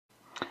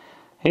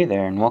Hey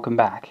there and welcome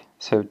back.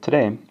 So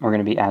today we're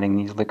going to be adding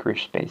these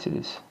licorice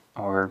spaces,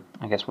 or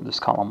I guess we'll just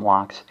call them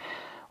locks,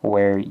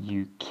 where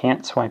you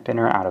can't swipe in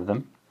or out of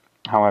them.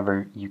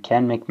 However, you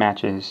can make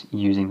matches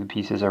using the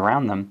pieces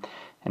around them,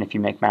 and if you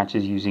make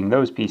matches using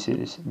those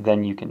pieces,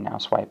 then you can now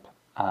swipe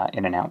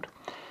in and out.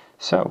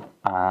 So,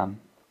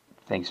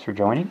 thanks for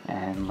joining,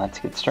 and let's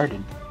get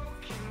started.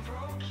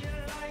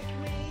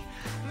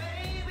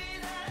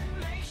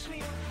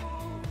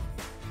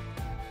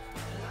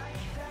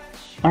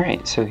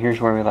 Alright, so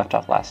here's where we left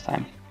off last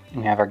time.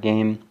 We have our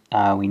game,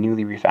 we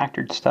newly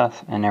refactored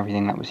stuff, and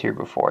everything that was here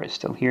before is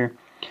still here.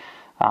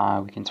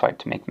 We can swipe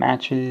to make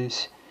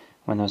matches.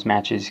 When those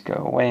matches go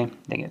away,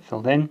 they get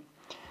filled in.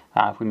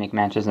 If we make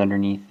matches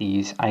underneath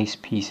these ice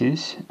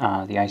pieces,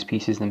 the ice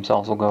pieces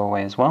themselves will go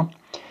away as well.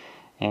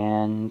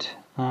 And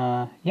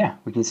yeah,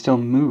 we can still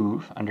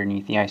move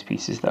underneath the ice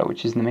pieces though,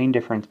 which is the main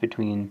difference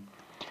between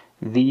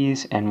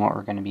these and what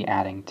we're going to be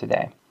adding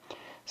today.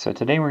 So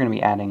today we're going to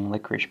be adding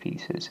licorice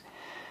pieces.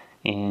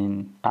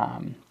 In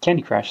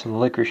Candy Crush, the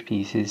licorice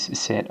pieces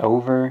sit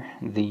over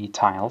the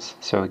tiles.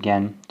 So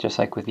again, just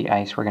like with the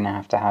ice, we're going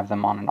to have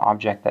them on an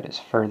object that is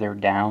further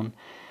down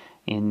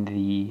in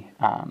the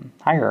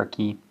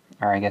hierarchy,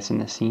 or I guess in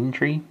the scene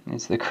tree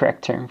is the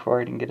correct term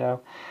for it in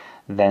Godot,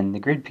 than the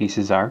grid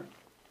pieces are.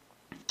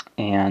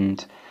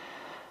 And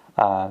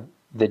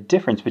the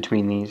difference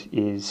between these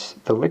is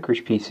the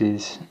licorice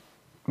pieces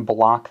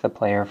block the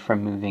player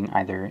from moving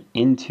either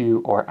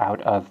into or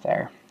out of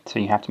there. So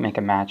you have to make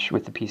a match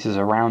with the pieces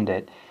around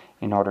it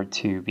in order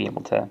to be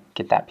able to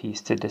get that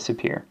piece to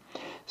disappear.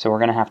 So we're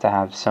going to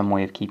have some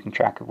way of keeping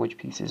track of which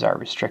pieces are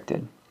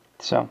restricted.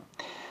 So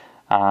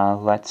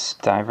let's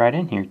dive right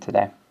in here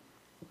today.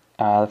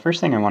 The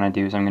first thing I want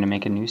to do is I'm going to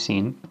make a new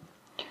scene.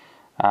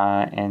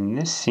 And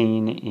this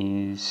scene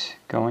is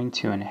going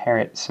to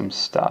inherit some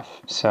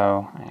stuff.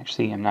 So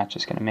actually I'm not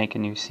just going to make a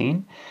new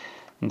scene.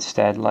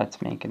 Instead,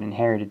 let's make an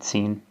inherited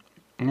scene.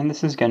 And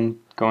this is going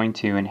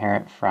to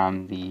inherit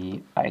from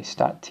the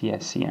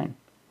ice.tscn. I'm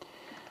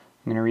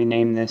going to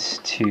rename this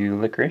to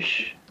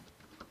Licorice.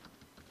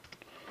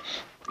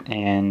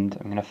 And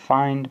I'm going to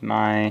find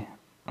my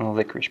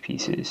licorice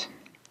pieces.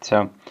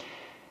 So,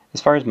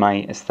 as far as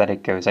my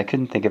aesthetic goes, I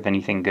couldn't think of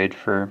anything good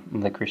for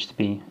licorice to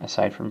be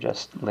aside from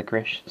just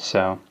licorice.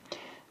 So,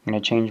 I'm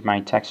going to change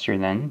my texture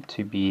then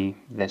to be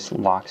this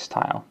locks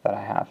tile that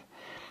I have.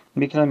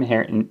 Because I'm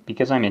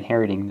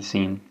inheriting the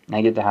scene,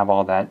 I get to have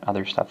all that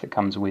other stuff that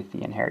comes with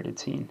the inherited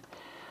scene.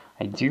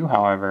 I do,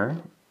 however,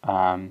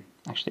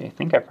 actually I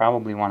think I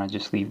probably want to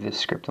just leave this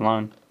script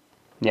alone.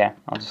 Yeah,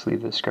 I'll just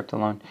leave this script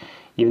alone.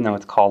 Even though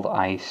it's called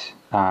ice,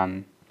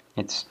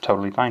 it's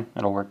totally fine.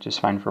 It'll work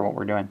just fine for what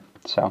we're doing.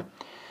 So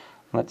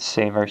let's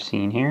save our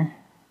scene here.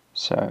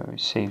 So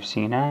save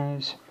scene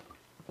as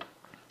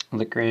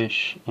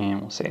licorice,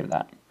 and we'll save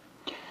that.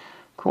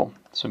 Cool.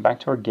 So back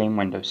to our game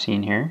window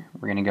scene here.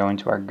 We're going to go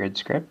into our grid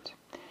script,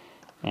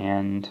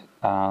 and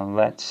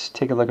let's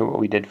take a look at what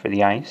we did for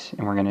the ice,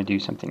 and we're going to do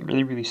something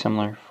really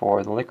similar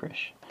for the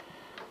licorice.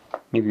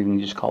 Maybe we can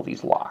just call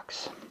these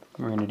locks.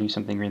 We're going to do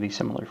something really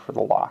similar for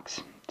the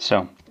locks.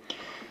 So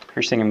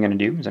first thing I'm going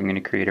to do is I'm going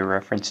to create a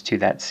reference to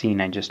that scene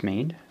I just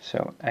made.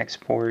 So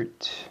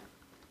export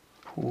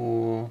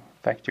pool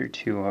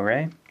vector2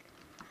 array,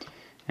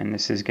 and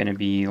this is going to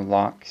be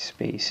lock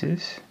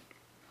spaces.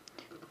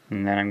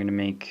 And then I'm going to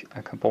make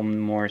a couple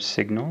more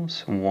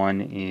signals.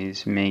 One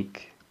is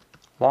make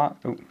lock.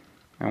 Oh,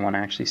 I want to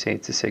actually say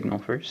it's a signal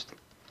first.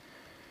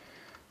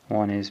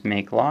 One is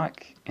make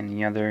lock, and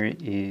the other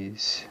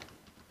is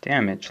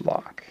damage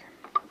lock.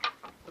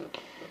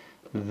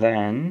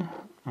 Then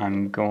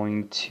I'm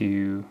going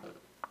to,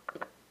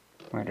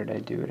 where did I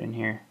do it in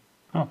here?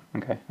 Oh,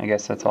 okay, I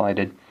guess that's all I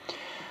did.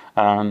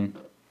 Alright,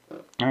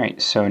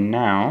 so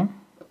now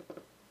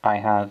I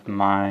have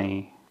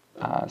my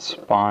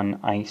spawn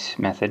ice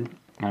method.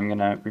 I'm going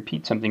to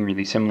repeat something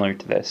really similar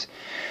to this.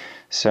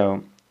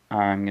 So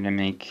I'm going to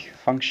make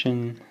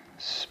function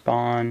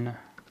spawn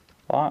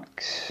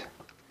locks,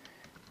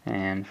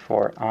 and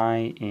for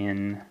I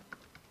in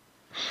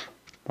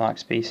lock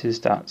spaces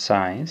dot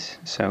size,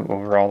 so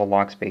over all the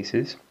lock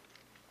spaces,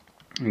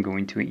 I'm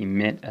going to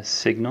emit a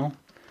signal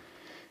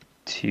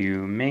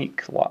to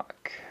make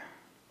lock,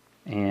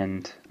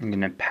 and I'm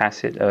going to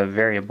pass it a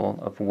variable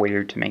of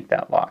where to make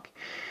that lock.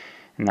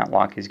 And that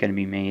lock is going to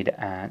be made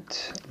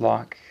at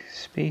lock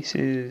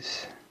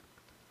spaces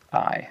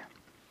I.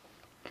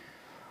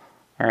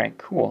 Alright,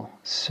 cool.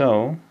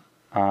 So,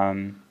 let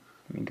me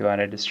go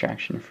out of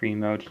distraction free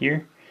mode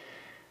here.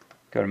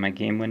 Go to my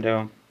game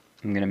window.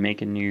 I'm going to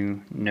make a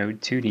new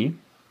node 2D.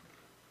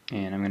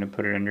 And I'm going to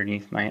put it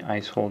underneath my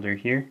ice holder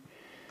here.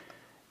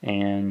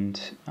 And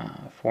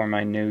for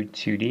my node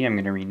 2D, I'm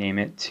going to rename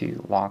it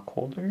to lock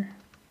holder.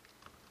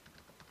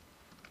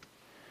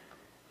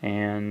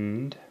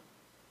 And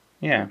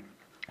yeah,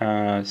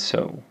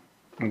 so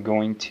I'm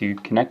going to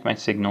connect my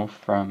signal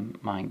from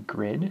my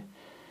grid.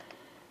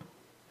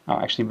 Oh,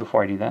 actually,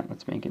 before I do that,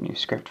 let's make a new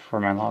script for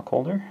my lock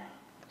holder.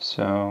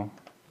 So,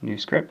 new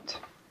script.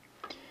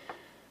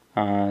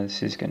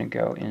 This is going to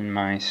go in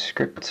my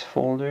script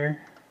folder.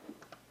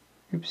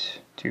 Oops,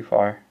 too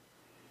far.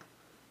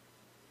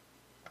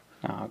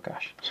 Oh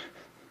gosh,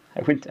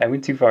 I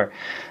went too far.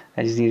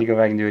 I just need to go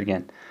back and do it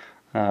again.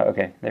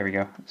 Okay, there we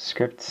go.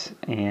 Scripts,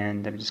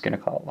 and I'm just going to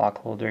call it lock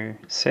holder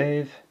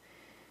save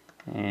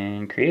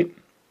and create.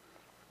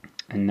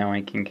 And now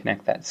I can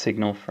connect that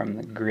signal from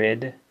the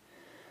grid.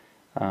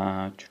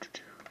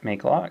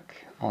 Make lock.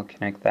 I'll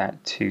connect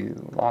that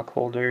to lock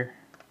holder,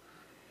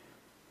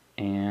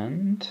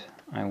 and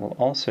I will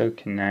also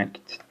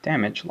connect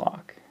damage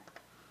lock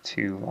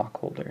to lock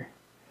holder.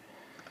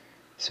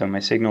 So my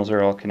signals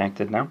are all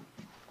connected now.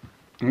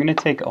 I'm going to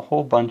take a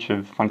whole bunch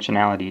of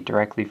functionality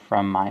directly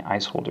from my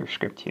ice holder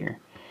script here.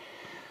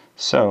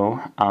 So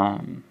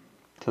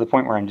to the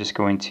point where I'm just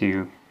going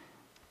to,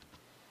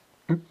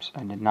 oops,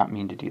 I did not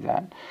mean to do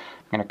that.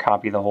 I'm going to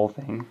copy the whole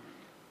thing.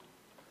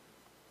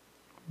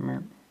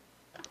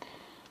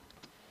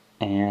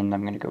 And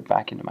I'm going to go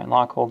back into my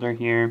lock holder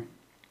here,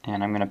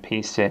 and I'm going to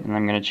paste it, and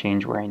I'm going to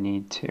change where I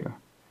need to.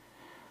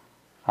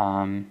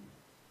 Yeah.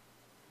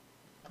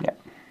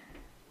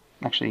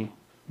 Actually,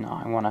 no,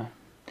 I want to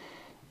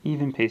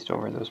even paste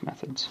over those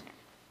methods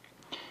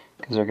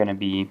because they're going to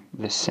be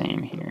the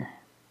same here.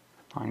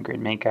 On grid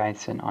make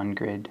ice and on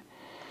grid,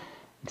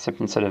 except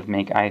instead of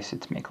make ice,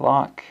 it's make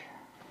lock.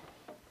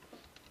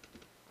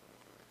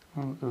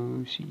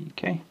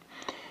 LOCK.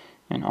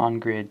 And on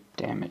grid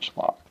damage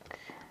lock.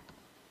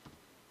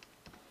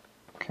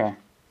 Okay.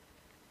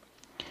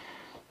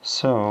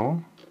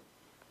 So,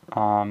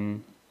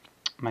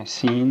 my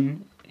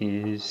scene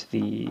is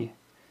I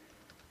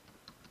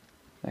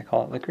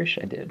call it Licorice?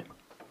 I did.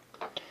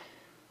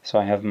 So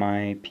I have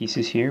my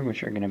pieces here,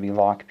 which are going to be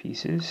lock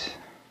pieces.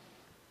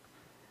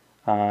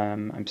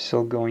 I'm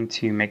still going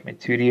to make my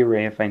 2D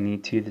array if I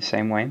need to the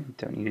same way.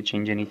 Don't need to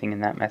change anything in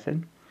that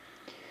method.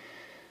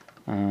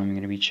 I'm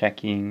going to be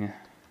checking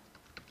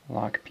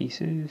lock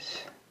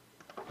pieces.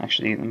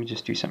 Actually, let me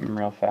just do something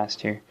real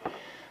fast here.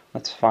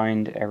 Let's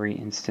find every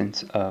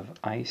instance of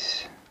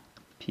ice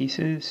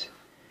pieces,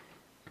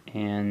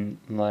 and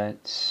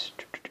let's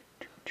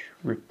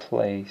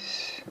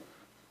replace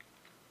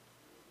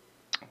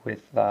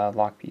with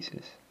lock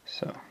pieces.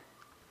 So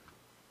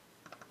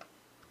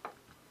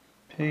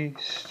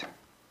paste,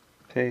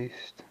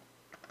 paste,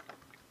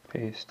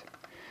 paste.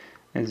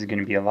 This is going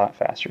to be a lot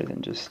faster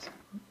than just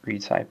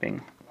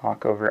retyping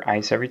lock over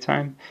ice every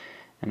time,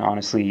 and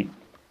honestly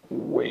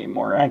way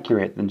more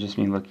accurate than just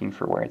me looking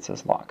for where it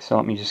says lock. So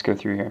let me just go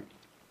through here.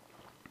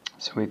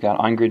 So we've got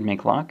on grid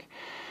make lock,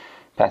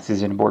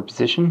 passes in a board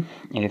position.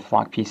 If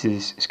lock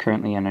pieces is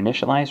currently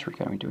uninitialized, we're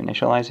going to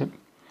initialize it.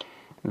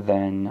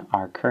 Then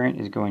our current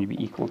is going to be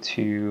equal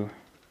to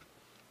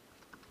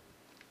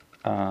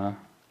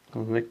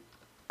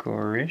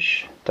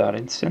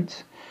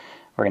licorice.instance.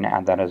 We're going to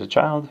add that as a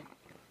child.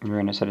 We're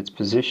going to set its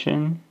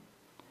position,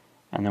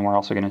 and then we're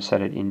also going to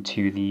set it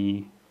into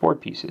the board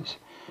pieces,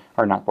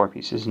 or not board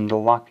pieces, into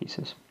lock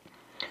pieces.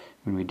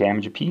 When we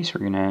damage a piece,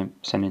 we're going to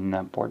send in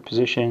the board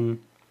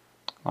position,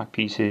 lock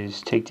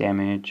pieces, take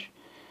damage.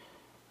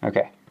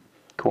 Okay,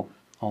 cool,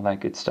 all that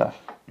good stuff.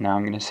 Now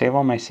I'm going to save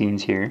all my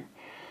scenes here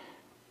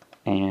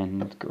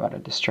and go out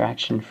of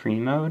distraction free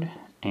mode,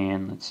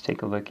 and let's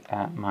take a look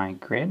at my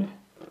grid,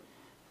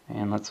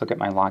 and let's look at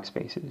my lock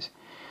spaces.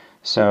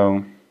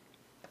 So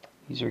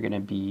these are going to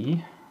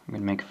be, I'm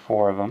going to make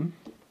 4 of them,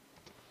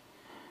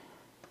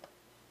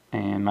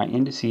 and my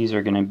indices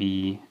are going to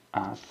be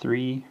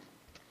 3,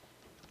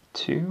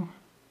 2,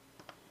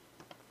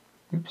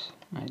 oops,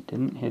 I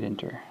didn't hit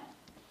enter,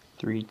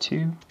 3,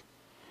 2,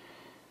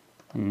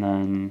 and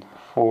then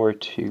 4,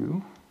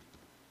 2,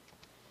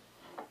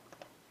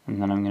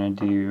 and then I'm going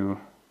to do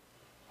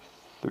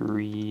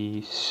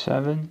 3,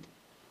 7,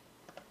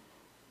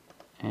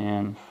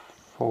 and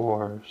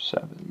 4,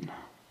 7.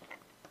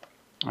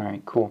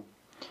 Alright, cool.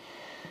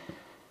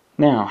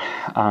 Now,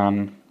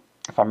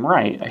 if I'm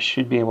right, I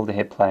should be able to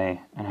hit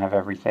play and have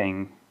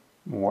everything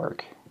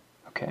work.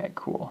 Okay,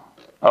 cool.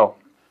 Oh,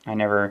 I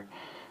never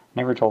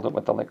told it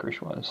what the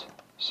licorice was.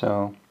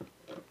 So,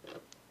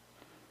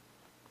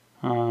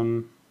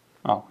 oh,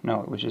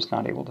 no, it was just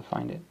not able to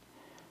find it.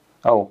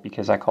 Oh,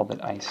 because I called it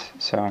ice,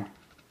 so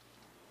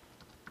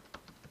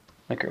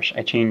licorice.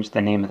 I changed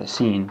the name of the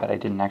scene, but I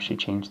didn't actually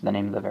change the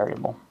name of the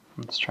variable.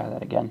 Let's try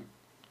that again.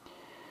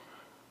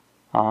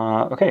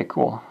 Okay,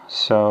 cool.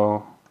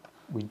 So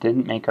we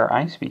didn't make our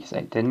ice because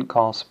I didn't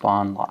call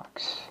spawn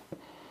locks.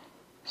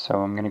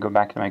 So I'm going to go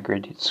back to my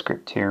grid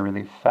script here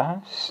really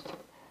fast.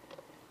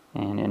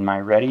 And in my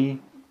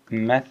ready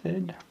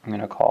method, I'm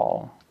going to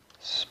call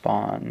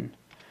spawn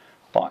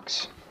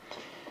locks.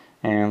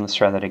 And let's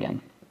try that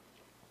again.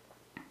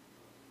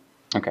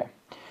 Okay,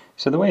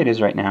 so the way it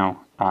is right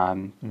now,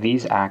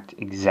 these act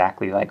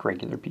exactly like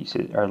regular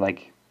pieces, or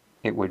like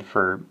it would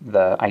for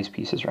the ice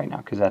pieces right now,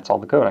 because that's all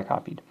the code I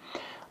copied.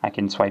 I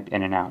can swipe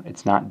in and out.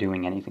 It's not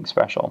doing anything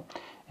special.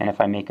 And if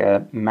I make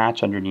a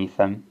match underneath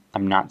them,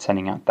 I'm not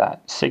sending out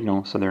that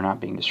signal, so they're not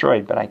being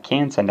destroyed, but I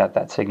can send out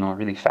that signal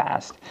really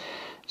fast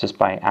just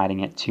by adding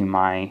it to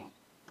my,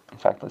 in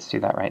fact, let's do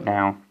that right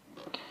now.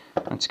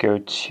 Let's go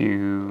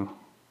to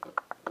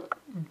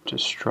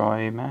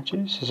destroy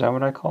matches, is that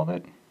what I called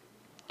it?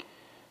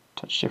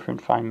 Touch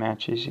different, find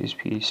matches, use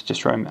piece,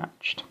 destroy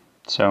matched.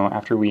 So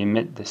after we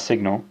emit the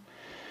signal,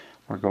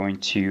 we're going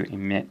to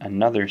emit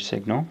another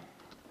signal,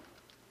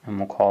 and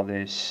we'll call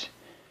this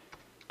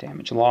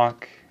damage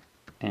lock,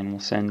 and we'll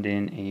send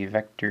in a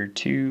vector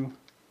to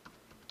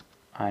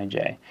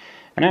ij.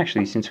 And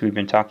actually, since we've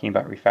been talking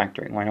about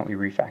refactoring, why don't we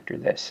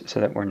refactor this so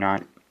that we're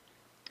not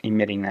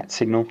emitting that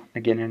signal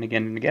again and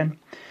again and again.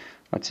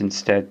 Let's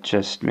instead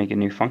just make a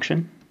new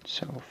function.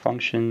 So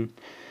function,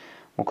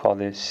 we'll call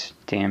this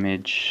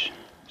damage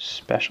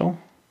special,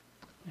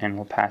 and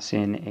we'll pass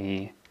in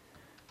a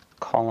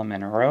column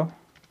and a row.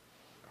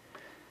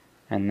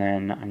 And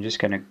then I'm just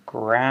going to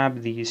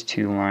grab these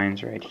two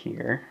lines right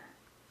here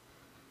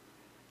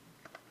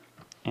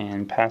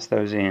and pass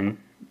those in,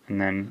 and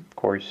then of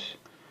course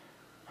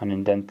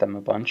unindent them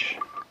a bunch.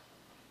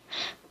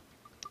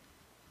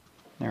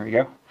 There we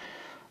go.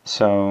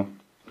 So,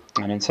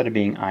 and instead of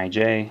being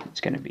ij, it's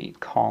going to be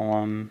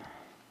column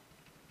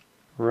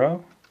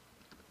row.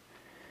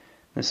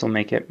 This will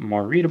make it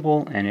more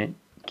readable, and it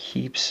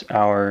keeps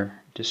our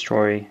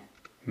destroy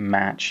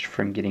matched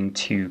from getting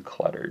too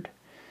cluttered.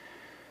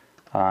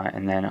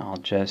 And then I'll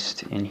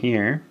just, in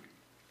here,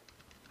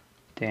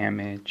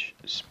 damage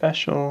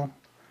special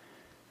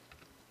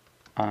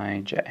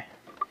ij.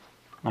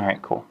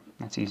 Alright, cool.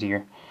 That's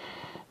easier.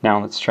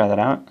 Now let's try that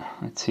out.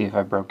 Let's see if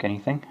I broke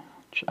anything,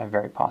 which I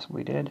very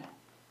possibly did.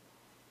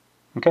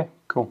 Okay,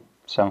 cool.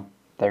 So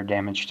they're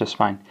damaged just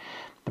fine.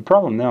 The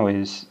problem though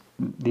is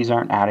these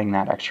aren't adding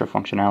that extra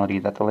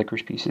functionality that the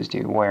Licorice pieces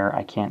do, where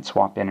I can't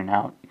swap in and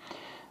out.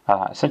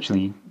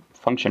 Essentially,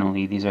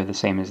 functionally, these are the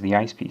same as the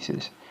ice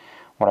pieces.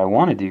 What I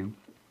want to do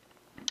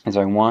is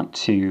I want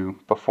to,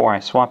 before I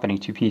swap any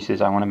two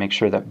pieces, I want to make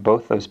sure that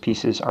both those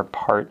pieces are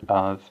part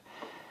of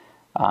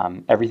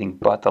everything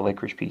but the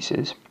Licorice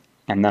pieces,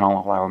 and then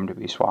I'll allow them to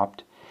be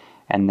swapped.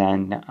 And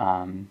then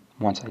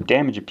once I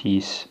damage a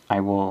piece, I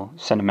will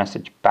send a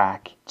message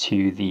back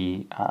to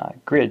the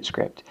grid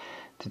script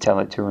to tell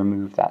it to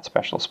remove that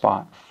special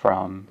spot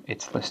from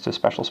its list of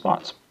special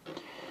spots.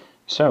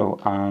 So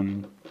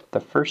the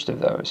first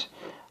of those,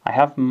 I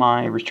have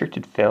my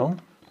restricted fill.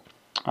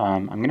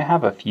 I'm going to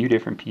have a few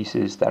different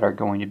pieces that are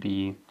going to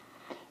be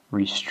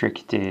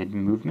restricted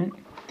movement.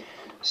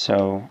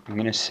 So I'm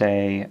going to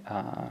say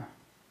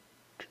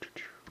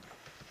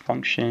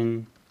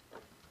function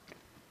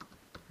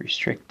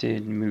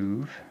restricted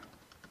move,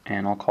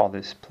 and I'll call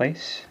this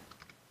place.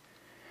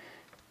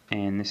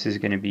 And this is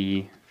going to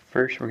be,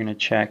 first we're going to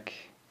check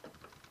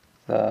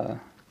the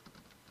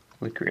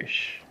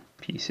Licorice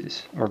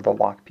pieces, or the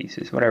lock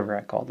pieces, whatever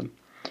I call them.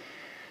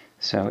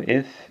 So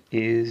if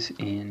is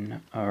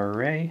in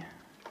array,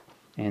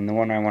 and the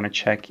one I want to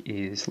check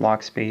is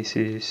lock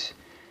spaces,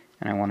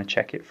 and I want to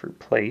check it for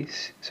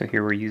place. So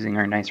here we're using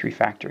our nice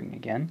refactoring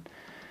again.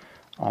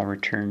 I'll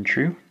return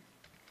true.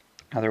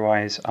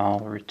 Otherwise, I'll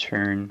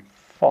return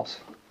false.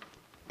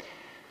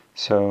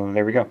 So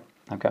there we go.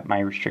 I've got my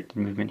restricted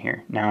movement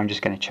here. Now I'm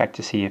just going to check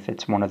to see if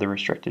it's one of the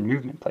restricted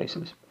movement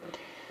places.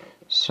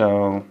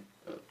 So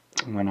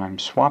when I'm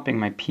swapping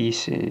my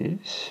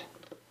pieces,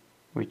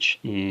 which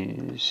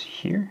is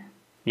here,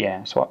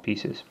 yeah, swap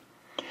pieces.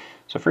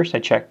 So first I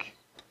check,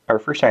 or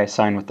first I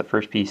assign what the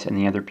first piece and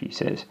the other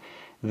piece is.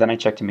 Then I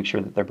check to make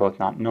sure that they're both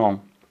not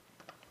null.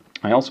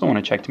 I also want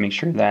to check to make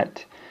sure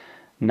that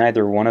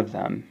neither one of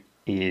them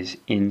is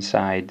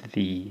inside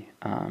the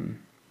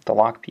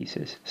lock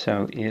pieces.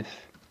 So if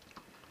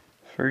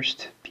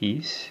first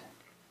piece,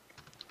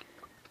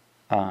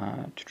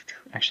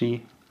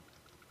 actually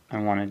I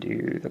want to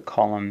do the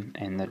column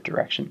and the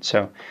direction.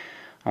 So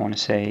I want to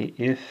say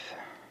if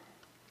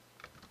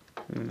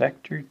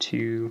vector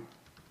 2,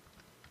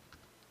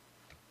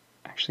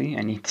 actually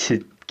I need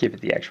to give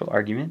it the actual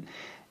argument,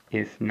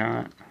 if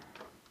not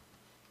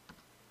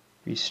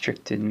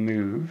restricted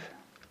move,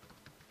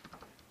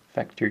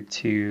 vector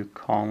 2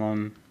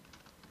 column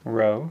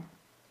row,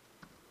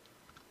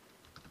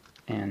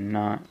 and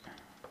not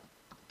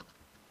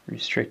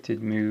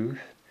restricted move,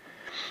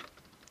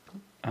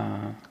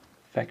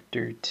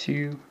 vector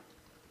 2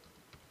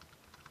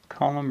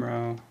 column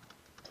row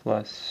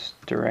plus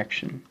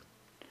direction.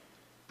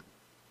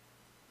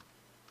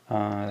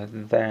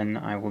 Then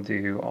I will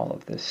do all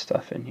of this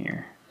stuff in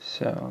here.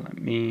 So let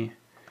me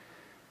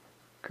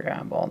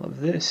grab all of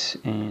this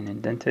and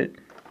indent it,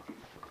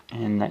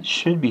 and that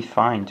should be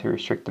fine to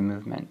restrict the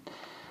movement.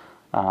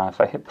 If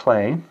I hit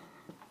play,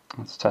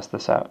 let's test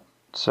this out.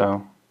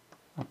 So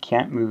I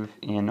can't move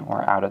in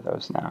or out of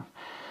those now.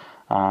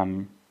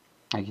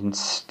 I can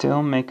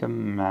still make a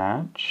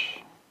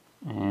match,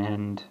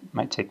 and it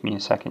might take me a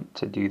second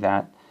to do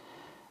that.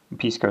 The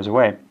piece goes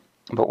away.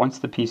 But once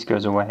the piece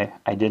goes away,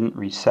 I didn't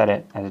reset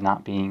it as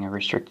not being a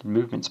restricted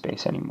movement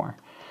space anymore.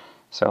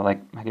 So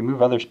like I can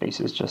move other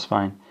spaces just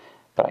fine,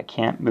 but I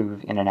can't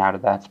move in and out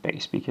of that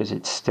space because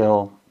it's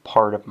still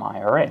part of my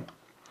array.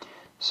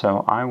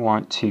 So I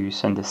want to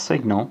send a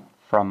signal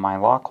from my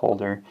lock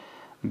holder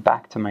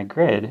back to my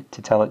grid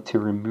to tell it to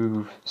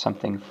remove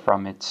something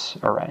from its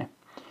array.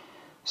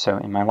 So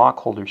in my lock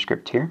holder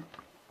script here,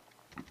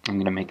 I'm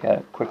going to make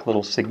a quick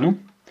little signal.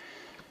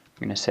 I'm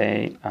going to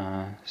say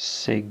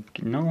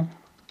signal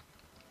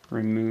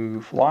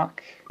remove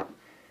lock,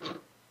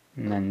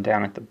 and then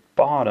down at the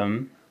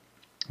bottom,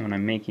 when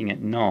I'm making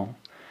it null,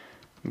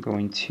 I'm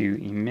going to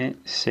emit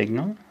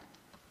signal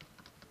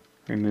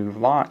remove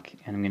lock,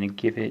 and I'm going to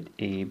give it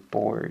a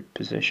board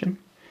position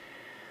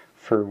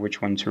for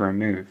which one to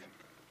remove.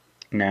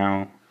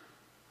 Now,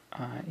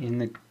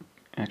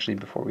 actually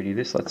before we do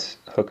this, let's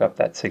hook up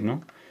that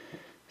signal.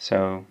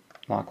 So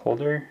lock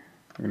holder,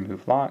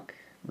 remove lock,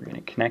 we're going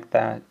to connect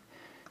that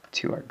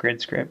to our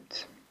grid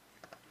script,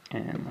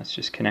 and let's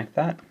just connect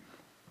that.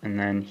 And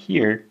then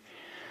here,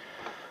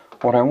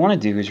 what I want to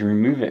do is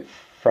remove it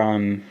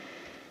from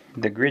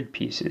the grid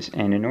pieces,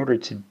 and in order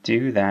to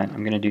do that,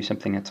 I'm going to do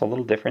something that's a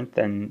little different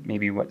than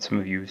maybe what some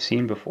of you have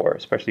seen before,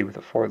 especially with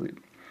a for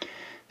loop.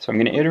 So I'm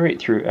going to iterate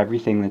through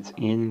everything that's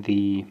in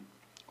the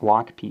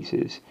lock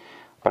pieces,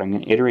 but I'm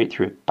going to iterate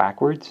through it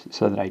backwards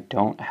so that I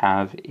don't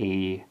have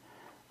a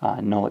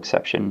null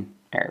exception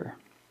error,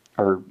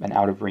 or an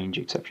out of range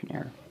exception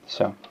error.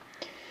 So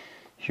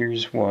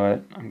here's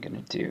what I'm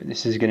going to do.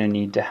 This is going to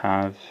need to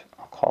have,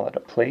 I'll call it a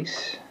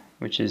place,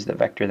 which is the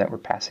vector that we're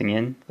passing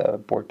in, the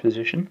board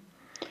position.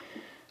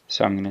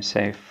 So I'm going to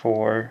say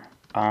for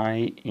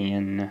I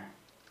in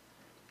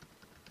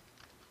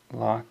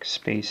lock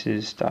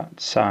spaces dot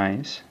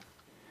size.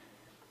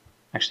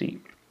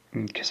 Actually,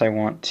 because I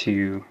want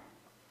to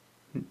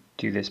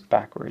do this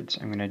backwards,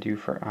 I'm going to do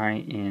for I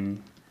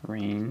in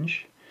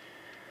range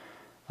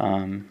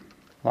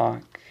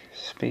lock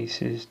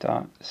spaces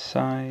dot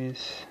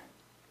size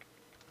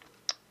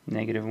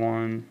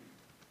 -1,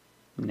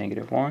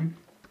 -1.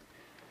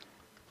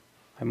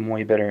 I'm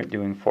way better at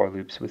doing for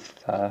loops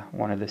with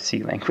one of the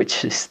C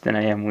languages than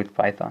I am with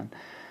Python.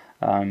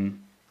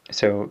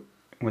 So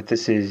what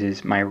this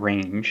is my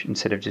range.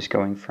 Instead of just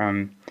going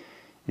from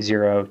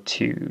 0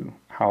 to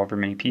however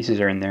many pieces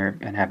are in there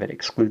and have it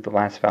exclude the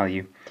last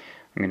value,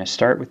 I'm going to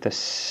start with the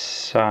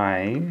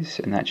size,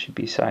 and that should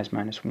be size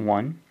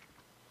 -1,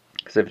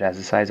 because if it has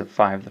a size of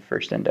 5, the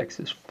first index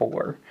is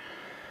 4.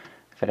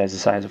 If it has a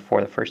size of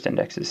 4, the first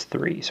index is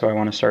 3. So I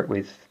want to start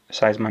with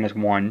size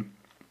 -1,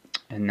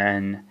 and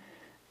then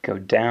go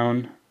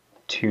down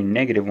to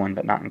 -1,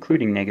 but not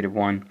including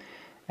 -1,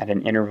 at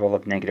an interval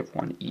of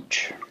 -1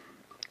 each.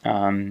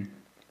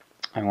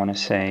 I want to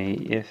say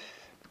if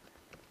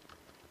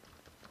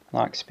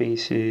lock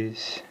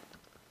spaces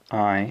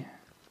I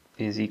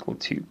is equal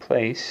to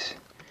place,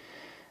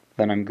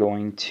 then I'm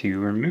going to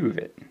remove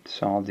it.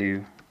 So I'll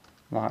do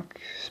lock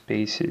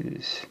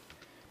spaces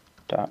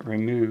dot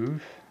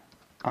remove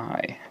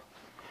I.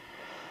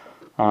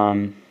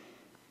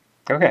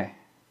 Okay,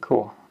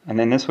 cool. And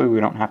then this way we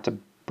don't have to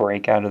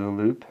break out of the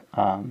loop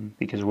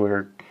because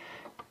we're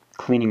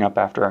cleaning up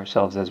after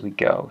ourselves as we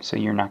go. So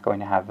you're not going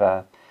to have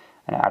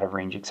an out of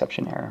range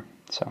exception error.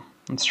 So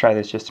let's try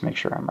this just to make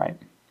sure I'm right.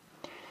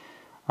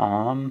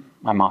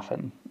 I'm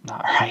often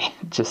not right,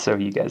 just so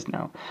you guys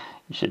know.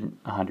 You shouldn't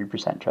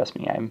 100% trust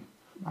me. I'm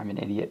an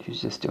idiot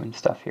who's just doing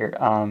stuff here.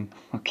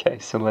 Okay,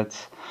 so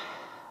let's,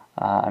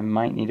 I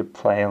might need to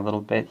play a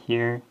little bit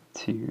here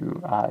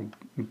to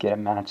get a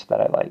match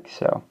that I like.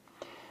 So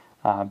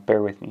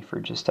bear with me for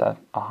just a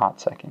hot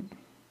second.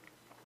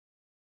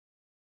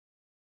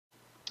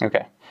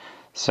 Okay,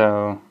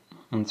 so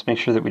let's make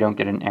sure that we don't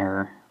get an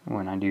error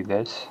when I do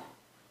this.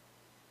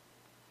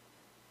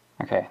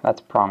 Okay,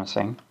 that's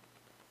promising.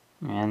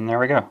 And there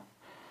we go.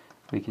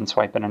 We can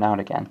swipe in and out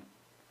again.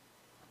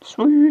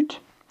 Sweet!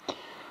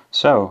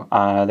 So,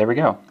 there we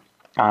go.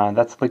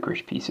 That's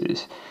licorice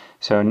pieces.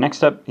 So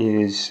next up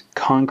is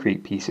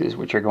concrete pieces,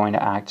 which are going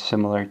to act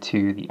similar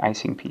to the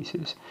icing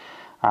pieces.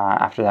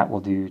 After that,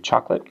 we'll do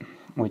chocolate,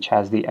 which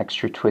has the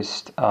extra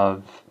twist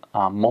of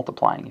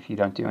multiplying if you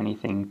don't do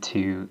anything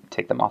to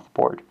take them off the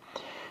board.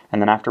 And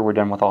then after we're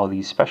done with all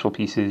these special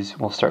pieces,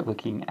 we'll start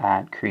looking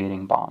at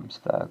creating bombs,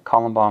 the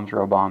column bombs,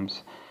 row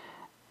bombs,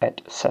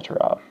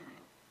 etc.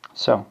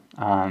 So,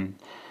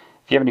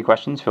 if you have any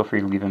questions, feel free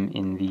to leave them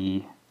in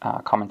the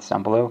comments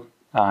down below.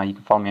 You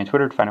can follow me on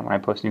Twitter to find out when I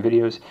post new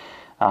videos.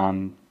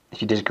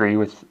 If you disagree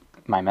with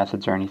my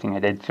methods or anything I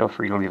did, feel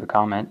free to leave a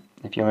comment.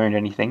 If you learned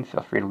anything,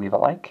 feel free to leave a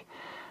like.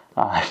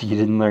 If you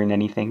didn't learn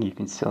anything, you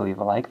can still leave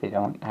a like. They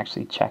don't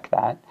actually check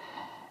that.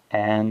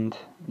 And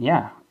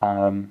yeah,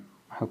 I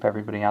hope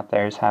everybody out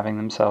there is having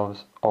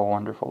themselves a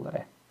wonderful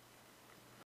day.